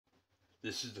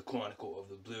This is the chronicle of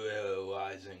the Blue Arrow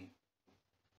Rising.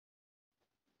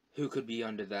 Who could be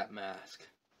under that mask?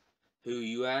 Who,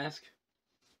 you ask?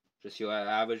 Just your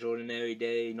average, ordinary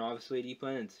day novice 3D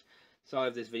plants. Sorry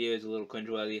if this video is a little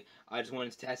cringeworthy. I just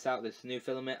wanted to test out this new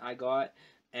filament I got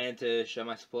and to show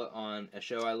my support on a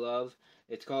show I love.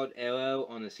 It's called Arrow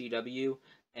on the CW,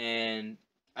 and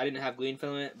I didn't have green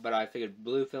filament, but I figured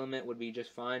blue filament would be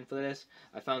just fine for this.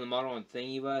 I found the model on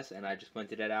Thingiverse, and I just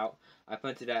printed it out. I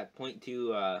printed at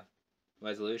 0.2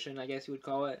 resolution, I guess you would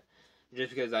call it, just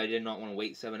because I did not want to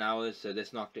wait 7 hours, so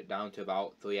this knocked it down to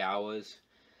about 3 hours.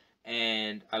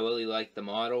 And I really like the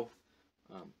model.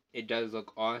 It does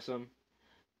look awesome.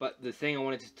 But the thing I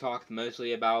wanted to talk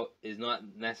mostly about is not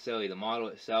necessarily the model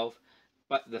itself,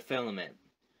 but the filament.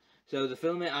 So the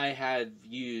filament I have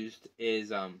used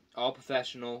is All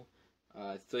Professional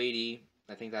 3D,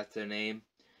 I think that's their name,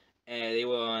 and they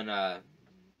were on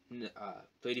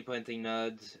 3D Printing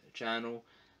Nerds channel,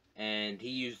 and he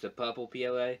used the purple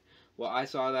PLA. Well, I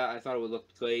saw that, I thought it would look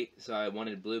great, so I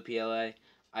wanted blue PLA.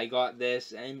 I got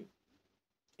this, and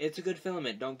it's a good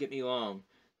filament, don't get me wrong.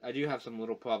 I do have some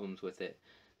little problems with it.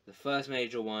 The first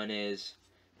major one is,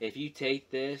 if you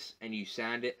take this and you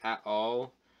sand it at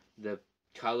all, the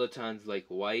color turns like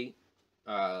white,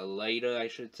 lighter I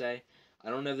should say. I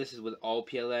don't know if this is with all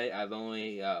PLA. I've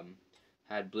only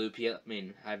had blue PLA,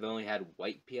 I've only had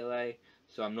white PLA,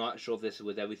 so I'm not sure if this is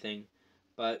with everything,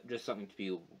 but just something to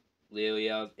be leery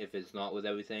of if it's not with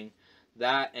everything.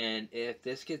 That, and if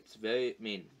this gets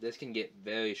this can get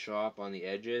very sharp on the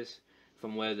edges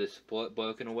from where the support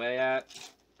broken away at,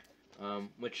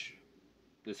 which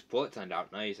the support turned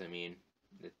out nice.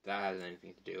 That has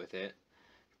anything to do with it,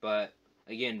 but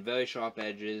again, very sharp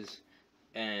edges,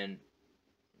 and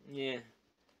yeah,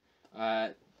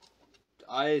 I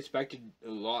expected a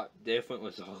lot different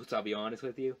results, I'll be honest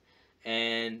with you,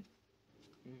 and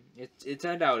it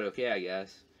turned out okay, I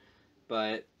guess,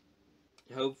 but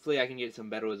hopefully I can get some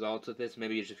better results with this.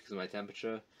 Maybe it's just because of my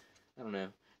temperature. I don't know.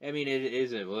 It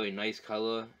is a really nice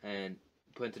color and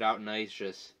printed out nice.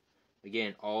 Just,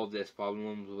 again, all of this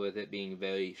problems with it being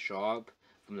very sharp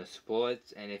from the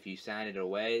supports. And if you sand it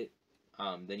away,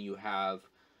 then you have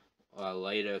a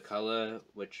lighter color,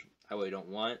 which I really don't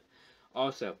want.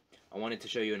 Also, I wanted to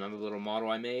show you another little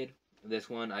model I made. This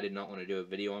one I did not want to do a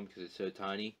video on because it's so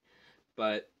tiny.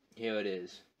 But here it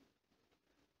is.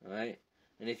 Alright.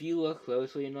 And if you look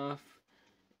closely enough,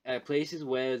 at places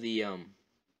where the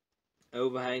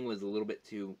overhang was a little bit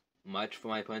too much for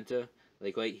my printer,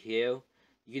 like right here,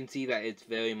 you can see that it's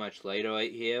very much lighter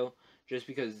right here, just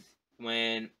because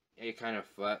when it kind of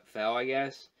fell, I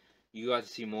guess, you got to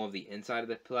see more of the inside of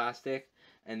the plastic,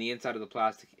 and the inside of the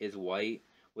plastic is white,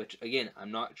 which, again, I'm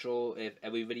not sure if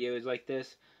every video is like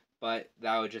this, but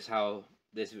that was just how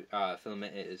this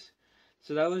filament is.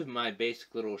 So that was my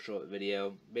basic little short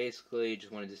video. Basically,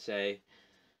 just wanted to say,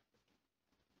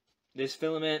 this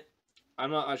filament,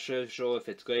 I'm not sure if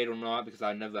it's great or not, because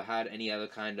I've never had any other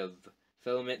kind of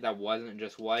filament that wasn't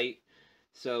just white.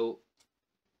 So,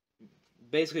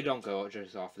 basically don't go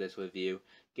just off of this review.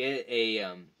 Get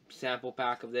a sample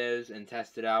pack of those and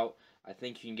test it out. I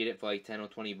think you can get it for like 10 or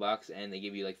 20 bucks, and they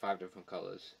give you like 5 different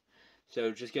colors.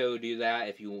 So just go do that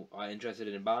if you are interested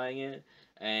in buying it.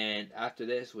 And after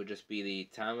this would just be the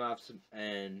time lapse,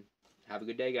 and have a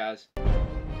good day, guys.